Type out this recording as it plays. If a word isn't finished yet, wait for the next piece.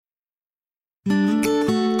Welcome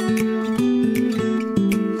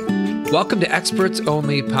to Experts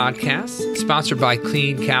Only Podcast, sponsored by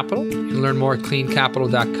Clean Capital. You can learn more at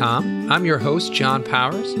cleancapital.com. I'm your host, John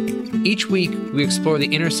Powers. Each week, we explore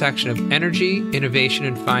the intersection of energy, innovation,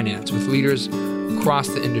 and finance with leaders across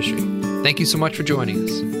the industry. Thank you so much for joining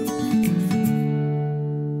us.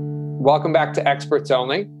 Welcome back to Experts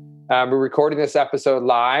Only. We're recording this episode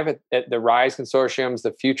live at the RISE Consortium's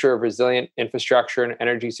The Future of Resilient Infrastructure and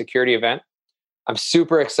Energy Security event. I'm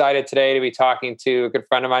super excited today to be talking to a good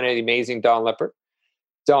friend of mine, the amazing Dawn Lippert.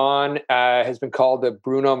 Dawn has been called the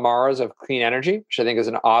Bruno Mars of clean energy, which I think is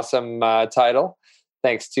an awesome title,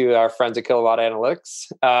 thanks to our friends at Kilowatt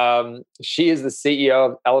Analytics. She is the CEO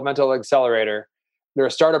of Elemental Accelerator. They're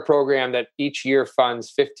a startup program that each year funds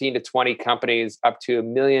 15 to 20 companies up to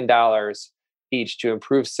 $1 million each to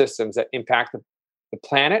improve systems that impact the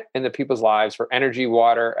planet and the people's lives for energy,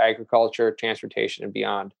 water, agriculture, transportation, and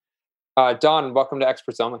beyond. Dawn, welcome to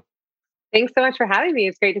Experts Only. Thanks so much for having me.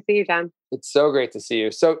 It's great to see you, John. It's so great to see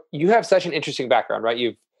you. So you have such an interesting background, right?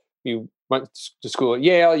 You went to school at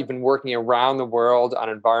Yale. You've been working around the world on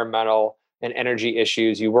environmental and energy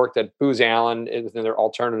issues. You worked at Booz Allen within their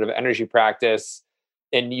alternative energy practice.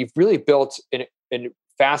 And you've really built a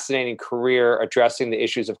fascinating career addressing the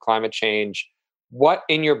issues of climate change. What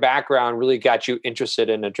in your background really got you interested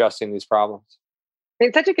in addressing these problems?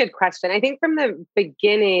 It's such a good question. I think from the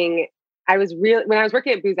beginning, when I was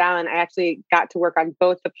working at Booz Allen, I actually got to work on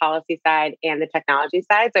both the policy side and the technology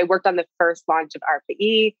side. So I worked on the first launch of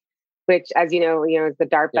ARPA-E, which, as you know, is the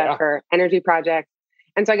DARPA for energy projects.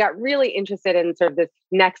 And so I got really interested in sort of this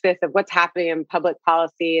nexus of what's happening in public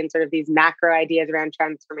policy and sort of these macro ideas around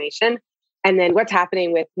transformation, and then what's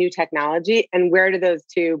happening with new technology and where do those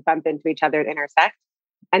two bump into each other and intersect.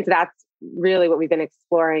 And so that's really what we've been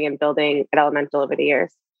exploring and building at Elemental over the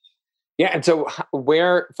years. Yeah. And so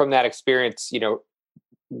where from that experience,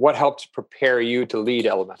 what helped prepare you to lead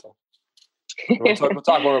Elemental? We'll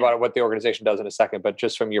talk more about what the organization does in a second, but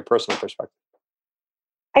just from your personal perspective.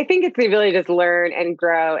 I think it's the ability to just learn and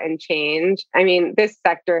grow and change. I mean, this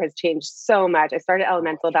sector has changed so much. I started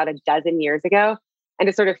Elemental about a dozen years ago, and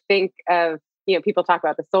to sort of think of, people talk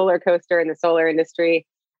about the solar coaster in the solar industry.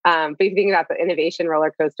 But if you think about the innovation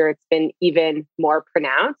roller coaster, it's been even more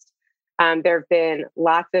pronounced. There have been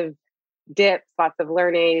lots of dips, lots of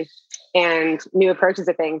learning, and new approaches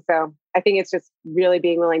to things. So I think it's just really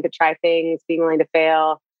being willing to try things, being willing to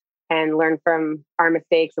fail, and learn from our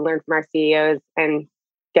mistakes and learn from our CEOs and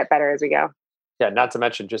get better as we go. Yeah, not to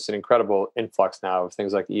mention just an incredible influx now of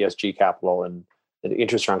things like ESG capital, and the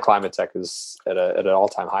interest around climate tech is at an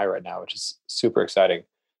all-time high right now, which is super exciting.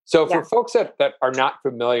 So for folks that are not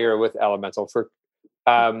familiar with Elemental,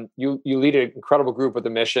 you lead an incredible group with a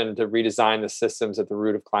mission to redesign the systems at the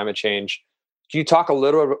root of climate change. Can you talk a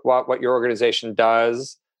little bit about what your organization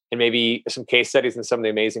does and maybe some case studies and some of the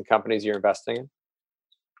amazing companies you're investing in?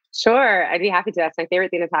 Sure, I'd be happy to. That's my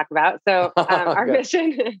favorite thing to talk about. So our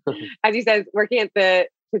mission, as you said, is working to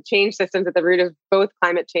change systems at the root of both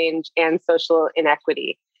climate change and social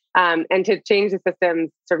inequity. And to change the systems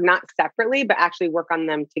sort of not separately, but actually work on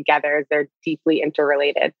them together as they're deeply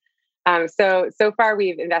interrelated. So far,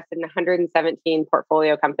 we've invested in 117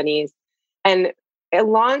 portfolio companies. And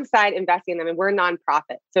alongside investing in them, and we're a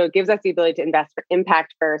nonprofit, so it gives us the ability to invest for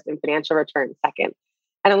impact first and financial return second.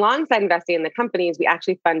 And alongside investing in the companies, we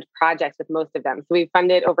actually fund projects with most of them. So we've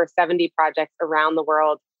funded over 70 projects around the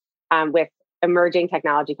world with emerging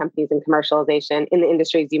technology companies and commercialization in the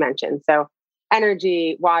industries you mentioned. So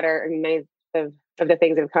energy, water, and many of the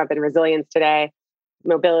things that have come up in resilience today,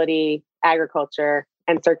 mobility, agriculture,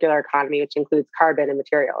 and circular economy, which includes carbon and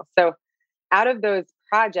materials. So out of those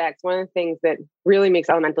projects, one of the things that really makes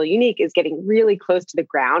Elemental unique is getting really close to the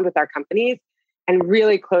ground with our companies and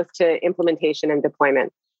really close to implementation and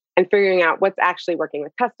deployment and figuring out what's actually working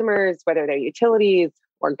with customers, whether they're utilities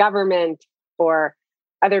or government or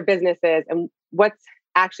other businesses, and what's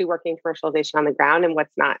actually working commercialization on the ground and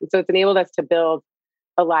what's not. And so it's enabled us to build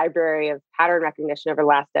a library of pattern recognition over the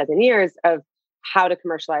last dozen years of how to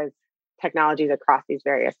commercialize technologies across these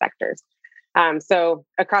various sectors. So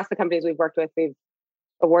across the companies we've worked with, we've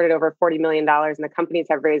awarded over $40 million, and the companies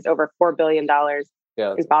have raised over $4 billion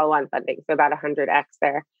in follow-on funding, so about 100x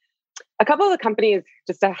there. A couple of the companies,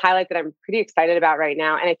 just to highlight that I'm pretty excited about right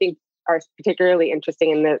now, and I think are particularly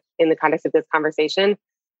interesting in the context of this conversation.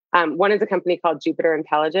 One is a company called Jupiter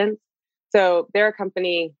Intelligence. So they're a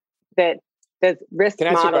company that does risk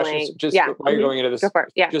modeling. Can I ask you a question? While you're going into this, go for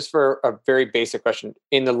it. Just for a very basic question.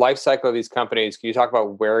 In the life cycle of these companies, can you talk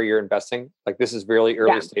about where you're investing? Like, this is really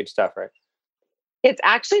early stage stuff, right? It's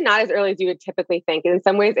actually not as early as you would typically think. And in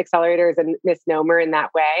some ways, accelerator is a misnomer in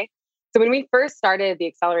that way. So when we first started the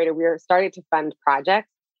accelerator, we were starting to fund projects.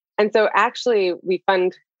 And so actually we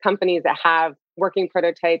fund companies that have working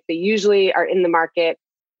prototypes. They usually are in the market.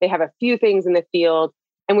 They have a few things in the field.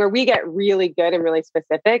 And where we get really good and really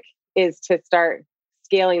specific is to start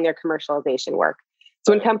scaling their commercialization work.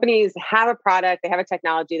 So when companies have a product, they have a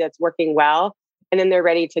technology that's working well, and then they're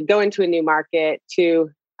ready to go into a new market, to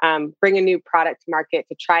bring a new product to market,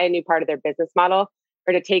 to try a new part of their business model,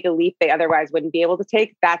 or to take a leap they otherwise wouldn't be able to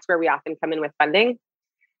take, that's where we often come in with funding.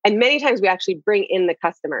 And many times we actually bring in the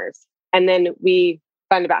customers, and then we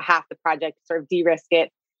fund about half the project, sort of de-risk it,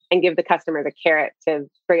 and give the customer the carrot to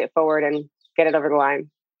bring it forward and get it over the line.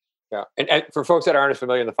 Yeah. And for folks that aren't as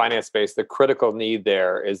familiar in the finance space, the critical need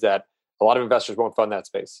there is that a lot of investors won't fund that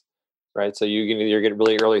space, right? So you can either get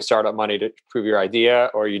really early startup money to prove your idea,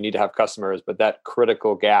 or you need to have customers. But that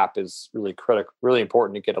critical gap is really critical, really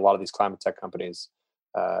important to get a lot of these climate tech companies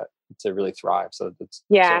to really thrive. So it's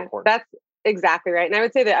so important. That's exactly right. And I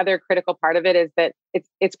would say the other critical part of it is that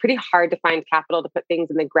it's pretty hard to find capital to put things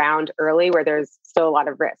in the ground early where there's still a lot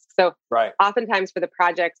of risk. So oftentimes for the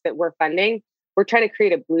projects that we're funding, we're trying to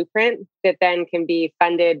create a blueprint that then can be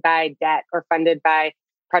funded by debt or funded by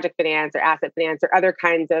project finance or asset finance or other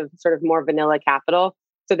kinds of sort of more vanilla capital,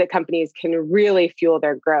 so that companies can really fuel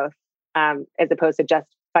their growth, as opposed to just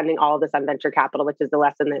funding all of this on venture capital, which is the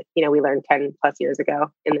lesson that we learned 10 plus years ago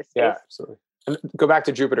in this space. Yeah, absolutely. And go back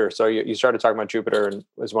to Jupiter. So you started talking about Jupiter and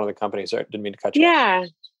was one of the companies. So I didn't mean to cut you off.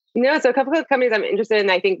 So a couple of companies I'm interested in,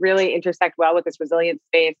 I think really intersect well with this resilience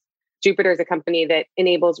space. Jupiter is a company that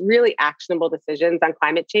enables really actionable decisions on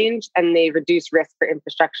climate change, and they reduce risk for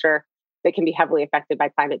infrastructure that can be heavily affected by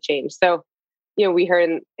climate change. So, we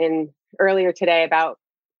heard in earlier today about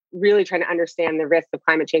really trying to understand the risk of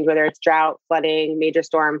climate change, whether it's drought, flooding, major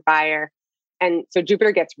storm, fire. And so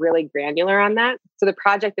Jupiter gets really granular on that. So the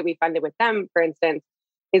project that we funded with them, for instance,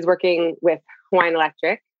 is working with Hawaiian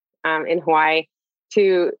Electric in Hawaii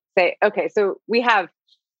to say, okay, so we have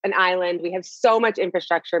an island, we have so much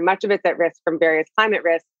infrastructure, much of it's at risk from various climate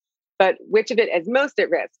risks, but which of it is most at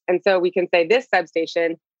risk? And so we can say this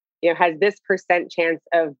substation, has this % chance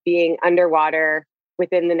of being underwater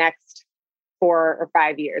within the next 4 or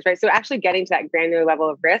 5 years, right? So actually getting to that granular level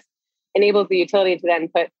of risk enables the utility to then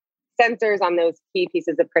put sensors on those key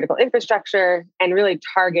pieces of critical infrastructure and really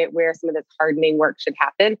target where some of this hardening work should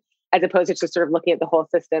happen, as opposed to just sort of looking at the whole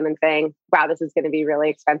system and saying, wow, this is going to be really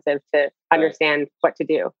expensive to understand what to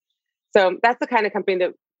do. So that's the kind of company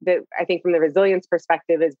that I think from the resilience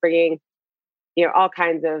perspective is bringing, all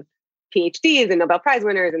kinds of PhDs and Nobel Prize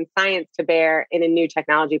winners and science to bear in a new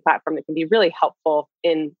technology platform that can be really helpful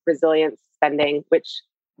in resilience spending, which,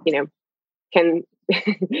 can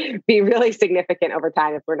be really significant over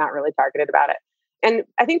time if we're not really targeted about it. And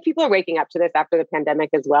I think people are waking up to this after the pandemic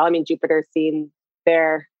as well. I mean, Jupiter's seen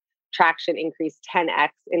their traction increase 10x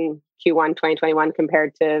in Q1 2021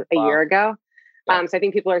 compared to a year ago. So I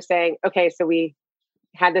think people are saying, okay, so we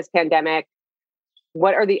had this pandemic.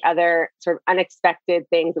 What are the other sort of unexpected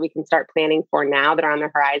things that we can start planning for now that are on the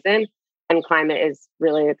horizon? And climate is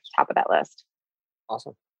really at the top of that list.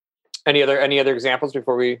 Awesome. Any other examples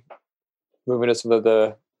before we move into some of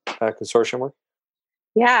the consortium work?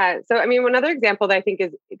 Yeah. So, I mean, one other example that I think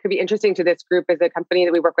could be interesting to this group is a company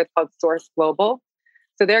that we work with called Source Global.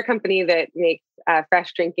 So they're a company that makes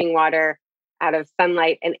fresh drinking water out of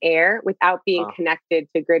sunlight and air without being connected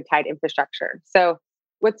to grid-tied infrastructure. So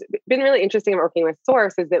what's been really interesting about working with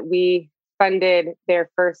Source is that we funded their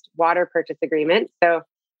first water purchase agreement. So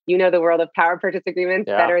the world of power purchase agreements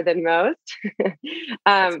better than most.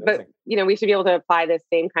 But, we should be able to apply this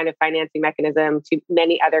same kind of financing mechanism to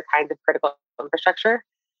many other kinds of critical infrastructure.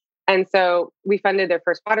 And so we funded their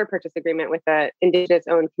first water purchase agreement with an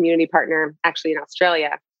Indigenous-owned community partner, actually in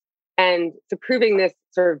Australia. And so proving this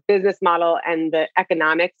sort of business model and the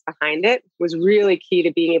economics behind it was really key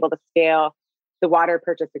to being able to scale the water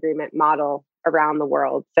purchase agreement model around the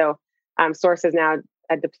world. So Source is now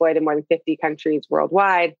deployed in more than 50 countries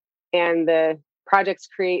worldwide, and the projects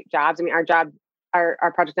create jobs. I mean,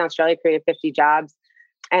 our project in Australia created 50 jobs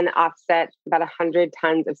and offset about 100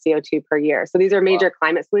 tons of CO2 per year. So these are major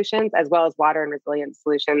climate solutions, as well as water and resilience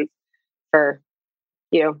solutions for,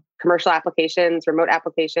 commercial applications, remote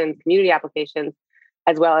applications, community applications,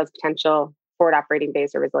 as well as potential forward operating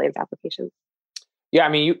base or resilience applications. Yeah, I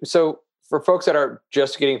mean, so for folks that are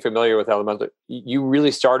just getting familiar with Elemental, you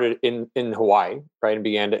really started in Hawaii, right? And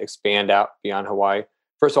began to expand out beyond Hawaii.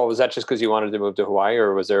 First of all, was that just because you wanted to move to Hawaii,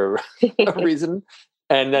 or was there a reason?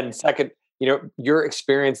 And then second, your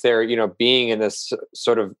experience there, being in this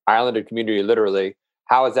sort of islanded community, literally,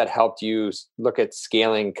 how has that helped you look at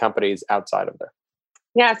scaling companies outside of there?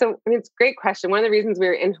 Yeah, so I mean, it's a great question. One of the reasons we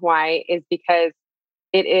were in Hawaii is because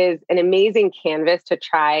it is an amazing canvas to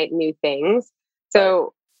try new things. Right.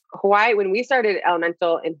 So Hawaii, when we started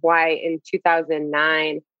Elemental in Hawaii in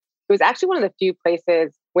 2009, it was actually one of the few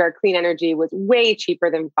places where clean energy was way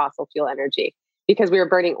cheaper than fossil fuel energy because we were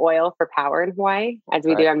burning oil for power in Hawaii, as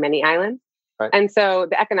we do Right. on many islands. Right. And so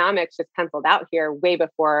the economics just penciled out here way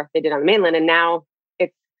before they did on the mainland. And now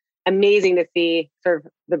it's amazing to see sort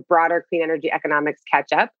of the broader clean energy economics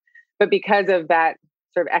catch up. But because of that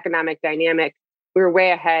sort of economic dynamic, we were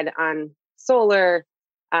way ahead on solar,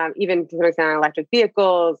 even to some extent on electric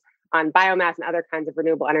vehicles, on biomass and other kinds of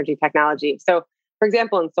renewable energy technology. So, for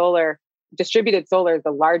example, in solar, distributed solar is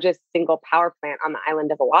the largest single power plant on the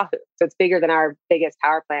island of Oahu. So it's bigger than our biggest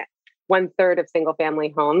power plant. 1/3 of single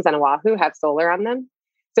family homes on Oahu have solar on them.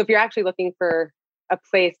 So if you're actually looking for a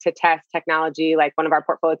place to test technology like one of our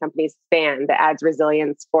portfolio companies, Span, that adds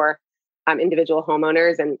resilience for individual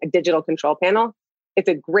homeowners and a digital control panel, it's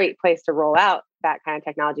a great place to roll out that kind of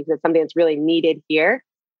technology because it's something that's really needed here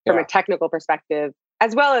from a technical perspective,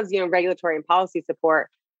 as well as regulatory and policy support.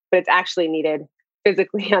 But it's actually needed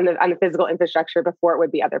physically on the physical infrastructure before it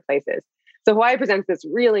would be other places. So Hawaii presents this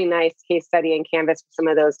really nice case study and canvas for some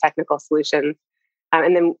of those technical solutions,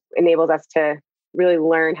 and then enables us to really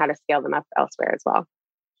learn how to scale them up elsewhere as well.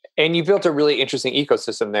 And you built a really interesting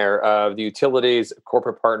ecosystem there of the utilities,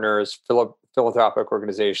 corporate partners, philanthropic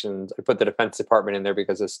organizations. I put the Defense Department in there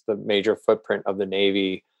because it's the major footprint of the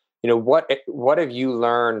Navy. What have you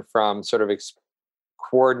learned from sort of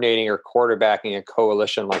coordinating or quarterbacking a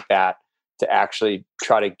coalition like that to actually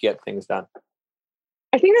try to get things done?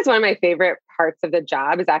 I think that's one of my favorite parts of the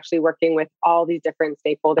job is actually working with all these different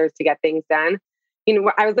stakeholders to get things done.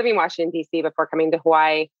 I was living in Washington, D.C. before coming to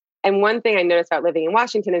Hawaii. And one thing I noticed about living in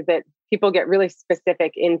Washington is that people get really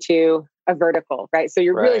specific into a vertical, right? So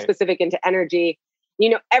you're really specific into energy,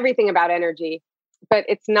 everything about energy, but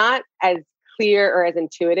it's not as clear or as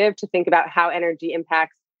intuitive to think about how energy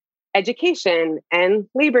impacts education and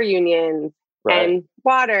labor unions and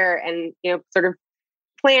water and, sort of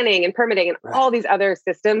planning and permitting and all these other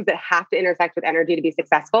systems that have to intersect with energy to be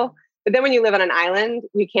successful. But then when you live on an island,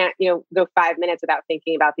 you can't, go 5 minutes without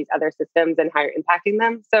thinking about these other systems and how you're impacting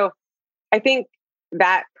them. So I think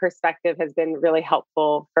that perspective has been really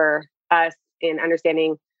helpful for us in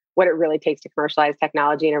understanding what it really takes to commercialize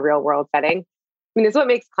technology in a real world setting. I mean, this is what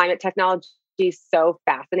makes climate technology so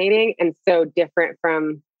fascinating and so different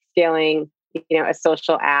from scaling, a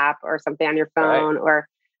social app or something on your phone or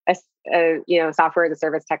a software as a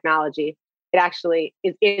service technology. It actually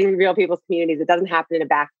is in real people's communities. It doesn't happen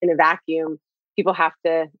in a vacuum. People have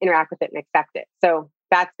to interact with it and accept it. So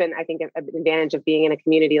that's been, I think, an advantage of being in a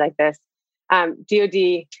community like this.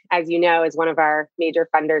 DoD, as you know, is one of our major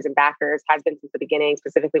funders and backers, has been since the beginning,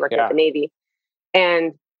 specifically working with the Navy.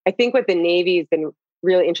 And I think what the Navy has been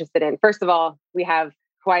really interested in, first of all,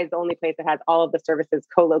 Hawaii is the only place that has all of the services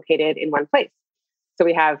co-located in one place. So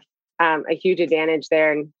we have a huge advantage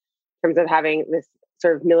there in terms of having this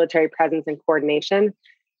sort of military presence and coordination.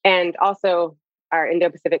 And also our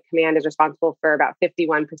Indo-Pacific Command is responsible for about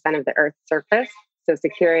 51% of the Earth's surface. So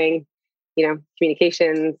securing,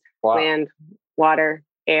 communications, land, water,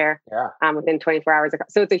 air, within 24 hours.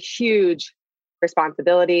 So it's a huge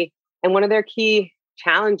responsibility. And one of their key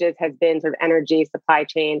challenges has been sort of energy, supply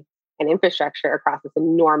chain, and infrastructure across this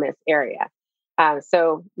enormous area.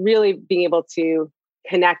 So really being able to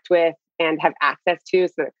connect with and have access to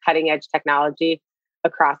some cutting edge technology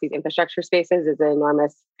across these infrastructure spaces is an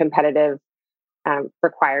enormous competitive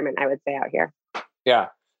requirement, I would say, out here. Yeah.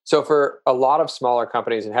 So for a lot of smaller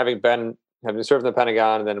companies and having served in the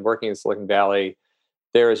Pentagon and then working in Silicon Valley,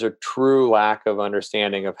 there is a true lack of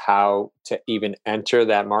understanding of how to even enter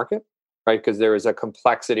that market, right? Because there is a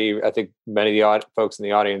complexity. I think many of the folks in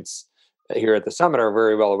the audience here at the summit are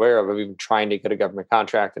very well aware of even trying to get a government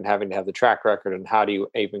contract and having to have the track record and how do you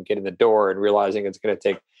even get in the door and realizing it's going to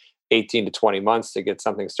take 18 to 20 months to get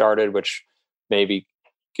something started, which maybe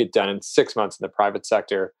get done in 6 months in the private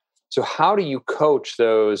sector. So how do you coach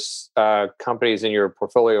those companies in your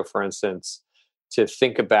portfolio, for instance, to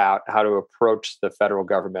think about how to approach the federal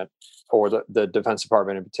government or the Defense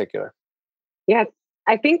Department in particular? Yeah,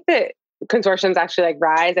 I think that consortiums actually like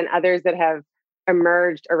RISE and others that have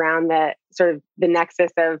emerged around the sort of the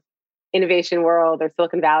nexus of innovation world or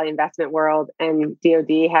Silicon Valley investment world and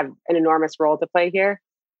DoD have an enormous role to play here.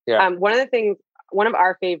 Yeah. One of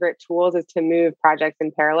our favorite tools is to move projects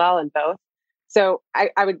in parallel in both. So I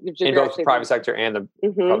would just in both the private sector and the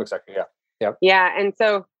public sector. Yeah. Yeah. Yeah. And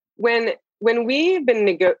so when we've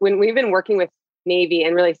been working with Navy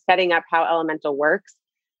and really setting up how Elemental works,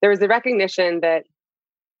 there was the recognition that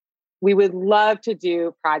we would love to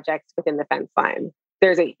do projects within the fence line.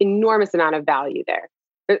 There's an enormous amount of value there.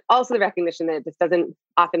 There's also the recognition that this doesn't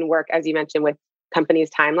often work, as you mentioned, with companies'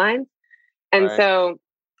 timelines. And Right. so,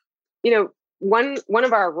 one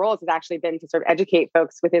of our roles has actually been to sort of educate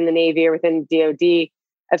folks within the Navy or within DoD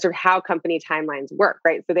of sort of how company timelines work,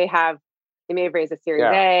 right? So they may have raised a Series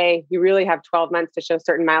A. You really have 12 months to show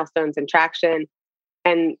certain milestones and traction,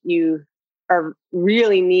 and you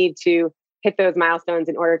really need to hit those milestones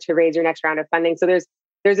in order to raise your next round of funding. So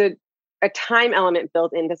there's a time element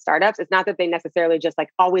built into startups. It's not that they necessarily just like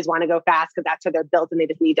always want to go fast because that's how they're built and they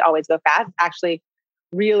just need to always go fast. It's actually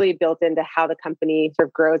really built into how the company sort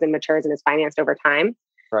of grows and matures and is financed over time.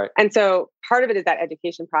 Right. And so part of it is that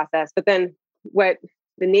education process. But then what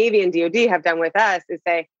the Navy and DoD have done with us is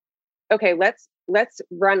say, okay, let's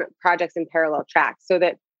run projects in parallel tracks so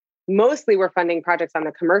that mostly we're funding projects on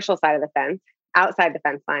the commercial side of the fence, outside the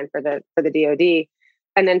fence line for the DoD,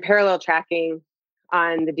 and then parallel tracking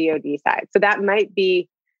on the DoD side. So that might be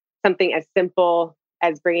something as simple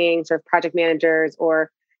as bringing sort of project managers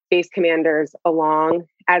or base commanders along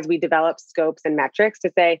as we develop scopes and metrics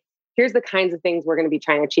to say, here's the kinds of things we're going to be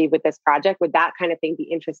trying to achieve with this project. Would that kind of thing be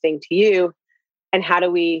interesting to you? And how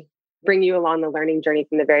do we bring you along the learning journey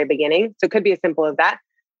from the very beginning? So it could be as simple as that,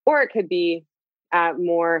 or it could be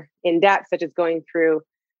more in depth, such as going through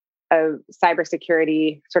a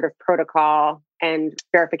cybersecurity sort of protocol and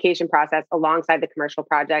verification process alongside the commercial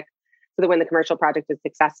project, so that when the commercial project is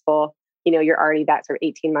successful, you're already that sort of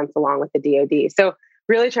 18 months along with the DoD. So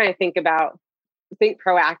really trying to think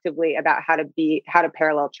proactively about how to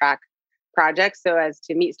parallel track projects so as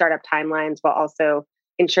to meet startup timelines while also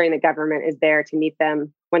ensuring that government is there to meet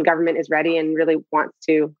them when government is ready and really wants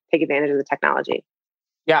to take advantage of the technology.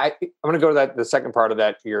 Yeah, I'm going to go to the second part of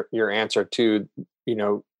that, your answer to,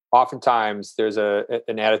 oftentimes there's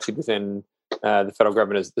an attitude within the federal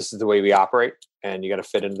government is this is the way we operate and you got to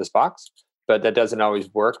fit into this box, but that doesn't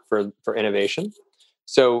always work for innovation.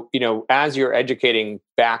 So, as you're educating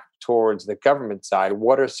back towards the government side,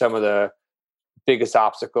 what are some of the biggest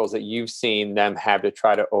obstacles that you've seen them have to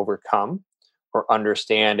try to overcome or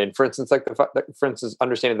understand? And for instance,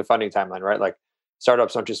 understanding the funding timeline, right? Like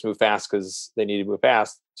startups don't just move fast because they need to move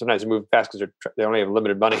fast. Sometimes they move fast because they only have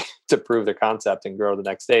limited money to prove their concept and grow to the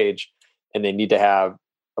next stage. And they need to have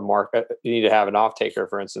a market, you need to have an off taker,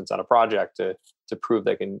 for instance, on a project to prove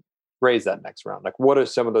they can raise that next round. Like what are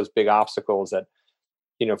some of those big obstacles that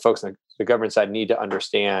folks on the government side need to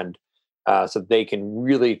understand so they can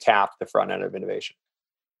really tap the front end of innovation?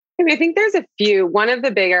 I think there's a few. One of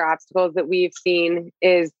the bigger obstacles that we've seen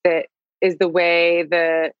is the way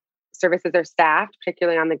the services are staffed,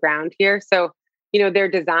 particularly on the ground here. So, they're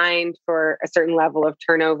designed for a certain level of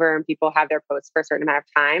turnover and people have their posts for a certain amount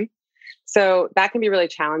of time. So that can be really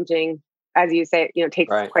challenging. As you say, it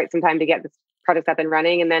takes quite some time to get this project up and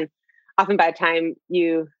running. And then often by the time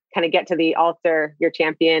you kind of get to the altar, your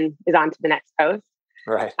champion is on to the next post.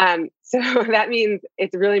 Right. So that means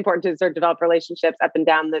it's really important to sort of develop relationships up and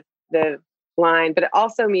down the line. But it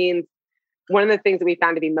also means one of the things that we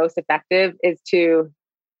found to be most effective is to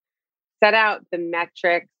set out the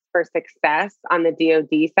metrics for success on the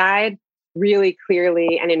DoD side really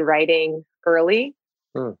clearly and in writing early.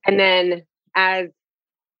 And then as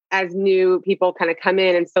new people kind of come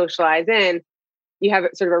in and socialize in, you have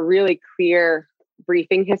sort of a really clear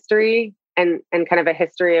briefing history and kind of a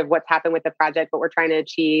history of what's happened with the project, what we're trying to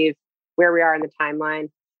achieve, where we are in the timeline.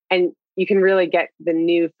 And you can really get the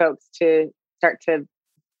new folks to start to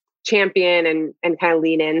champion and kind of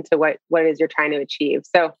lean into what it is you're trying to achieve.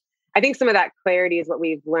 So I think some of that clarity is what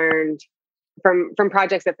we've learned from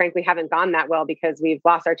projects that frankly haven't gone that well because we've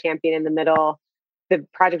lost our champion in the middle. The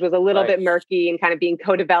project was a little bit murky and kind of being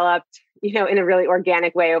co-developed, in a really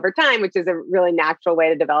organic way over time, which is a really natural way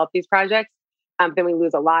to develop these projects. Then we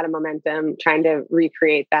lose a lot of momentum trying to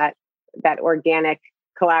recreate that organic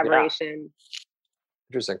collaboration. Yeah.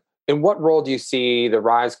 Interesting. And what role do you see the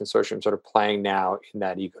RISE consortium sort of playing now in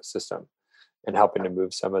that ecosystem and helping to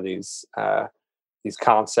move some of these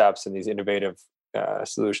concepts and these innovative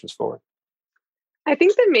solutions forward? I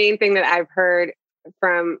think the main thing that I've heard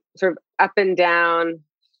from sort of up and down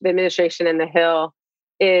the administration and the Hill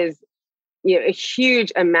is a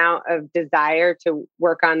huge amount of desire to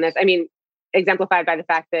work on this. I mean, exemplified by the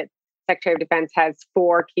fact that Secretary of Defense has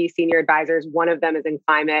 4 key senior advisors. One of them is in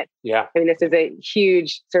climate. Yeah. I mean, this is a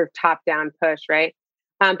huge sort of top-down push, right?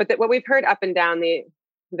 But what we've heard up and down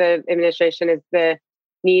the administration is the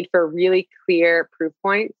need for really clear proof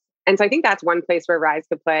points. And so I think that's one place where RISE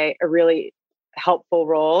could play a really helpful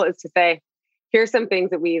role, is to say, here's some things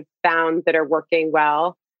that we've found that are working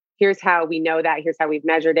well. Here's how we know that. Here's how we've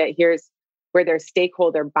measured it. Here's where there's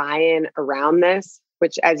stakeholder buy-in around this,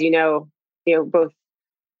 which, as both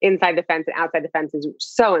inside the fence and outside the fence is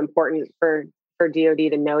so important for DoD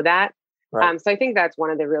to know that. Right. So I think that's one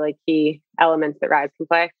of the really key elements that RISE can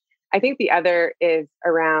play. I think the other is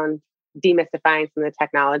around demystifying some of the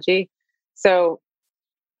technology. So,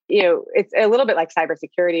 it's a little bit like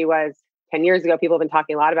cybersecurity was 10 years ago. People have been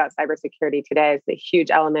talking a lot about cybersecurity. Today is a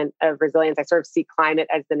huge element of resilience. I sort of see climate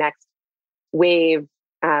as the next wave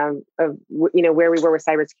of where we were with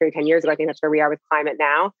cybersecurity 10 years ago. I think that's where we are with climate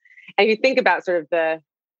now. And if you think about sort of the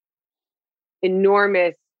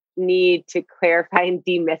enormous need to clarify and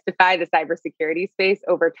demystify the cybersecurity space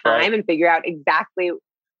over time and figure out exactly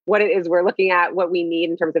what it is we're looking at, what we need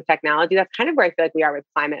in terms of technology. That's kind of where I feel like we are with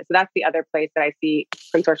climate. So that's the other place that I see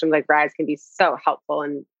consortiums like RISE can be so helpful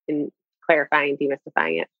in clarifying and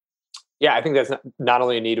demystifying it. Yeah, I think that's not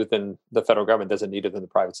only a need within the federal government, there's a need within the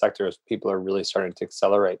private sector as people are really starting to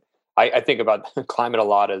accelerate. I think about climate a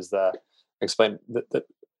lot as the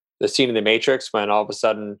scene in the Matrix when all of a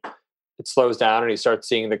sudden it slows down and you start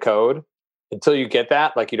seeing the code. Until you get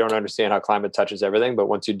that, like you don't understand how climate touches everything. But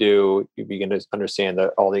once you do, you begin to understand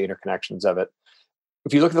all the interconnections of it.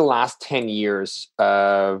 If you look at the last 10 years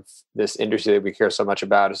of this industry that we care so much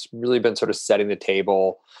about, it's really been sort of setting the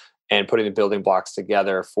table and putting the building blocks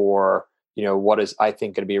together for, what is, I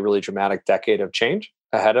think, going to be a really dramatic decade of change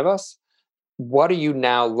ahead of us. What are you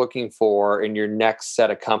now looking for in your next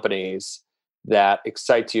set of companies that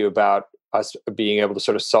excites you about us being able to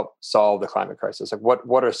sort of solve the climate crisis? Like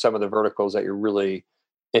what are some of the verticals that you're really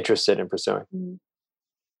interested in pursuing?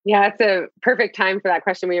 Yeah, it's a perfect time for that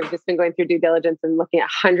question. We have just been going through due diligence and looking at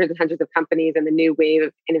hundreds and hundreds of companies and the new wave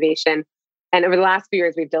of innovation. And over the last few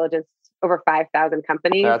years, we've diligenced over 5,000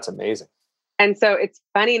 companies. That's amazing. And so it's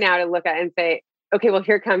funny now to look at and say, okay, well,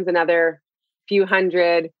 here comes another few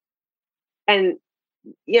hundred. And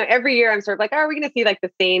every year I'm sort of like, are we going to see like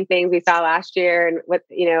the same things we saw last year? And what,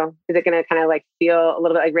 is it going to kind of like feel a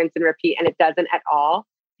little bit like rinse and repeat? And it doesn't at all.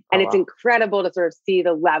 And it's incredible to sort of see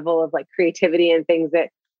the level of like creativity and things that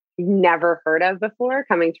you've never heard of before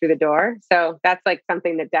coming through the door. So that's like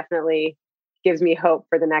something that definitely gives me hope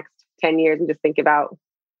for the next 10 years, and just think about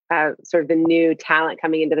sort of the new talent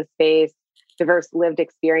coming into the space, diverse lived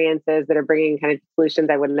experiences that are bringing kind of solutions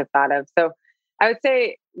I wouldn't have thought of. So I would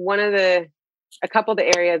say a couple of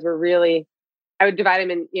the areas were really, I would divide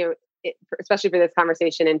them in, especially for this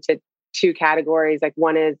conversation, into two categories. Like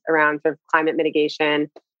one is around sort of climate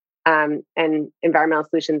mitigation and environmental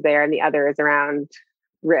solutions there. And the other is around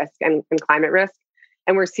risk and climate risk.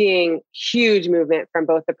 And we're seeing huge movement from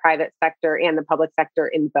both the private sector and the public sector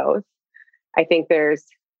in both. I think there's,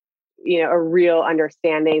 a real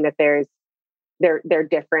understanding that they're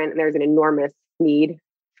different and there's an enormous need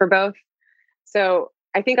for both. So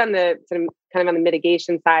I think on the sort of kind of on the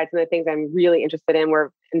mitigation side, some of the things I'm really interested in, we're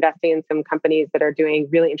investing in some companies that are doing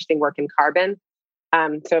really interesting work in carbon.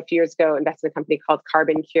 So a few years ago, invested in a company called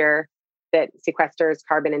Carbon Cure that sequesters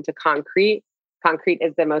carbon into concrete. Concrete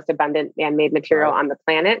is the most abundant man-made material on the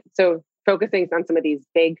planet. So focusing on some of these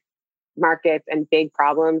big markets and big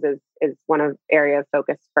problems is one of area of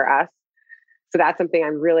focus for us. So that's something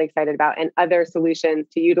I'm really excited about, and other solutions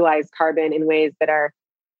to utilize carbon in ways that are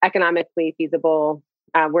economically feasible.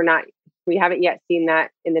 We haven't yet seen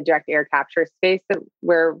that in the direct air capture space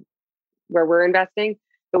where we're investing,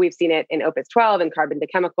 but we've seen it in Opus 12 and carbon to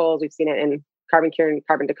chemicals. We've seen it in Carbon Cure and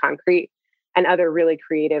carbon to concrete, and other really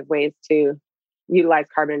creative ways to utilize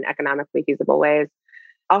carbon in economically feasible ways.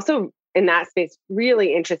 Also in that space,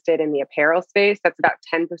 really interested in the apparel space. That's about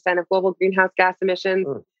 10% of global greenhouse gas emissions.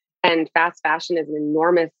 And fast fashion is an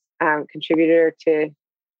enormous contributor to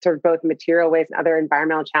sort of both material waste and other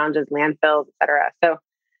environmental challenges, landfills, et cetera. So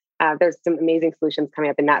there's some amazing solutions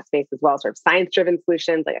coming up in that space as well, sort of science-driven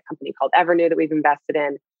solutions like a company called Evernew that we've invested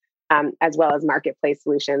in, as well as marketplace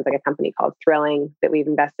solutions like a company called Thrilling that we've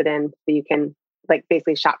invested in, so you can like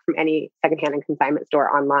basically shop from any secondhand and consignment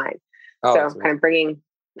store online. So kind of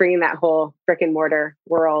bringing that whole brick and mortar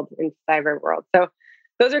world into cyber world. So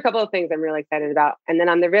those are a couple of things I'm really excited about. And then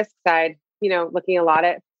on the risk side, looking a lot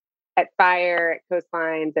at fire, at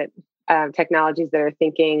coastlines, at technologies that are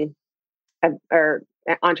thinking or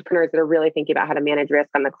entrepreneurs that are really thinking about how to manage risk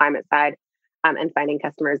on the climate side, and finding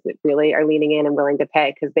customers that really are leaning in and willing to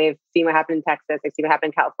pay because they've seen what happened in Texas, they've seen what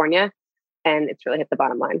happened in California, and it's really hit the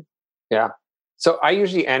bottom line. Yeah. So I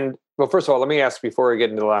usually end, well, first of all, let me ask before we get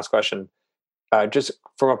into the last question, just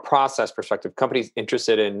from a process perspective, companies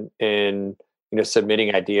interested in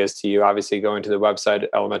submitting ideas to you, obviously going to the website,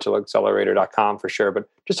 elementalaccelerator.com for sure, but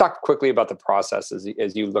just talk quickly about the process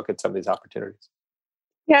as you look at some of these opportunities.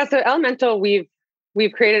 Yeah. So Elemental, we've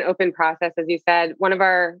created an open process, as you said. One of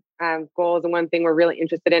our goals and one thing we're really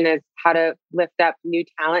interested in is how to lift up new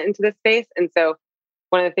talent into this space. And so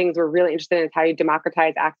one of the things we're really interested in is how you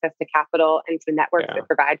democratize access to capital and to networks that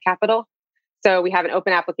provide capital. So we have an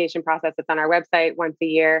open application process that's on our website once a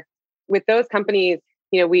year. With those companies,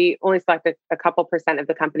 we only select a couple % of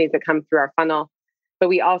the companies that come through our funnel, but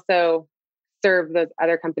we also serve those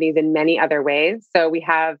other companies in many other ways. So we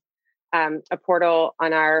have a portal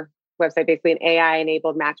on our website, basically an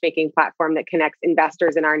AI-enabled matchmaking platform that connects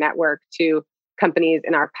investors in our network to companies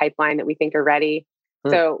in our pipeline that we think are ready.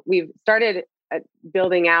 So we've started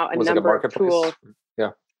building out a number of tools.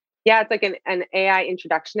 Yeah, it's like an AI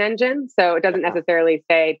introduction engine. So it doesn't necessarily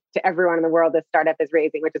say to everyone in the world this startup is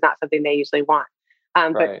raising, which is not something they usually want,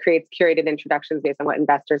 but creates curated introductions based on what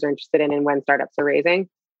investors are interested in and when startups are raising.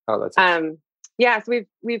 Oh, that's so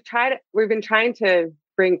we've been trying to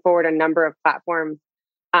bring forward a number of platforms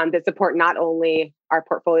that support not only our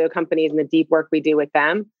portfolio companies and the deep work we do with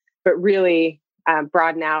them, but really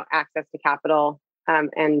broaden out access to capital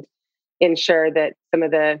and ensure that some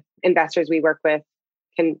of the investors we work with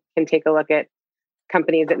can take a look at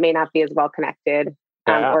companies that may not be as well connected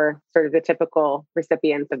or sort of the typical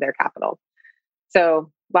recipients of their capital.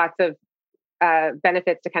 So lots of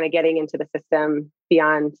benefits to kind of getting into the system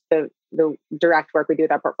beyond the direct work we do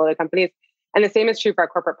with our portfolio companies. And the same is true for our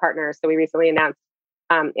corporate partners. So we recently announced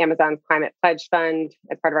Amazon's Climate Pledge Fund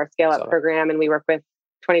as part of our Scale Up program. And we work with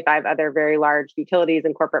 25 other very large utilities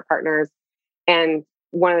and corporate partners. And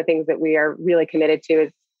one of the things that we are really committed to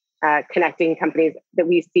is connecting companies that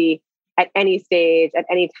we see at any stage, at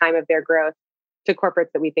any time of their growth, to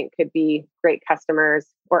corporates that we think could be great customers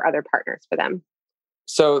or other partners for them.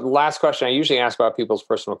 So the last question, I usually ask about people's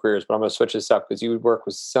personal careers, but I'm going to switch this up because you work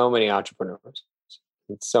with so many entrepreneurs.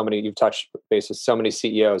 You've touched base with so many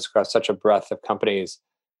CEOs across such a breadth of companies.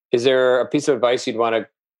 Is there a piece of advice you'd want to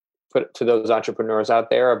put to those entrepreneurs out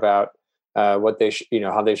there about what they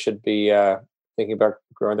how they should be thinking about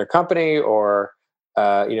growing their company or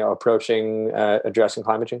approaching addressing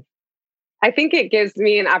climate change? I think it gives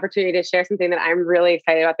me an opportunity to share something that I'm really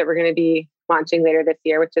excited about that we're going to be launching later this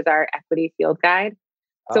year, which is our equity field guide.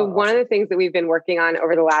 So one of the things that we've been working on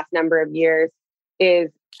over the last number of years is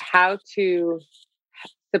how to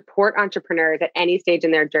support entrepreneurs at any stage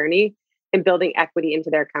in their journey in building equity into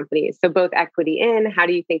their companies. So both equity in, how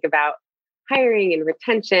do you think about hiring and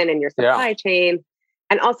retention and your supply chain,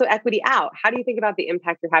 and also equity out. How do you think about the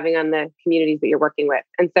impact you're having on the communities that you're working with?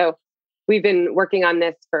 And so we've been working on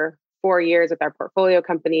this for 4 years with our portfolio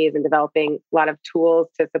companies and developing a lot of tools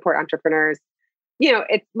to support entrepreneurs.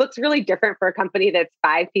 It looks really different for a company that's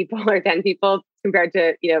 5 people or 10 people compared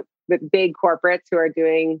to, the big corporates who are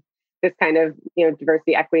doing this kind of,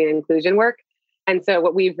 diversity, equity, and inclusion work. And so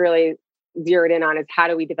what we've really zeroed in on is how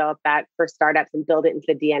do we develop that for startups and build it into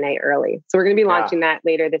the DNA early. So we're going to be launching that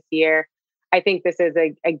later this year. I think this is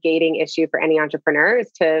a gating issue for any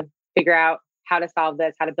entrepreneurs to figure out how to solve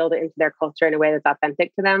this, how to build it into their culture in a way that's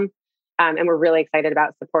authentic to them. And we're really excited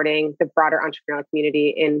about supporting the broader entrepreneurial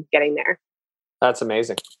community in getting there. That's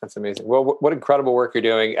amazing. Well, what incredible work you're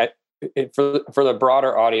doing. For the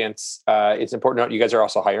broader audience, it's important to note you guys are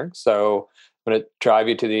also hiring. So I'm going to drive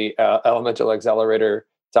you to the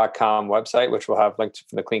elementalaccelerator.com website, which will have links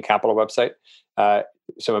from the Clean Capital website.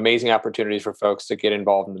 Some amazing opportunities for folks to get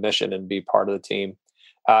involved in the mission and be part of the team.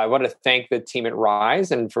 I want to thank the team at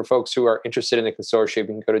Rise. And for folks who are interested in the consortium, you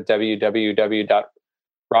can go to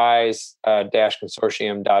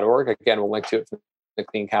www.rise-consortium.org. Again, we'll link to it from the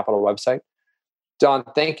Clean Capital website. Dawn,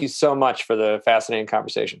 thank you so much for the fascinating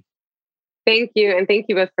conversation. Thank you. And thank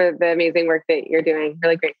you both for the amazing work that you're doing.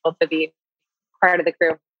 Really grateful to be part of the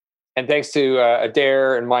crew. And thanks to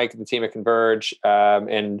Adair and Mike and the team at Converge.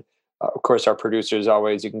 And of course, our producers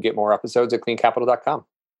always. You can get more episodes at cleancapital.com.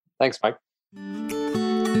 Thanks, Mike.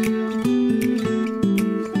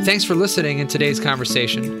 Thanks for listening in today's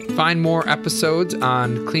conversation. Find more episodes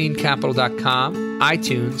on cleancapital.com,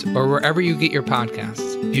 iTunes, or wherever you get your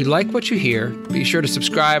podcasts. If you like what you hear, be sure to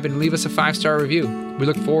subscribe and leave us a 5-star review. We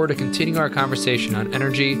look forward to continuing our conversation on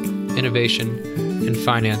energy, innovation, and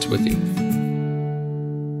finance with you.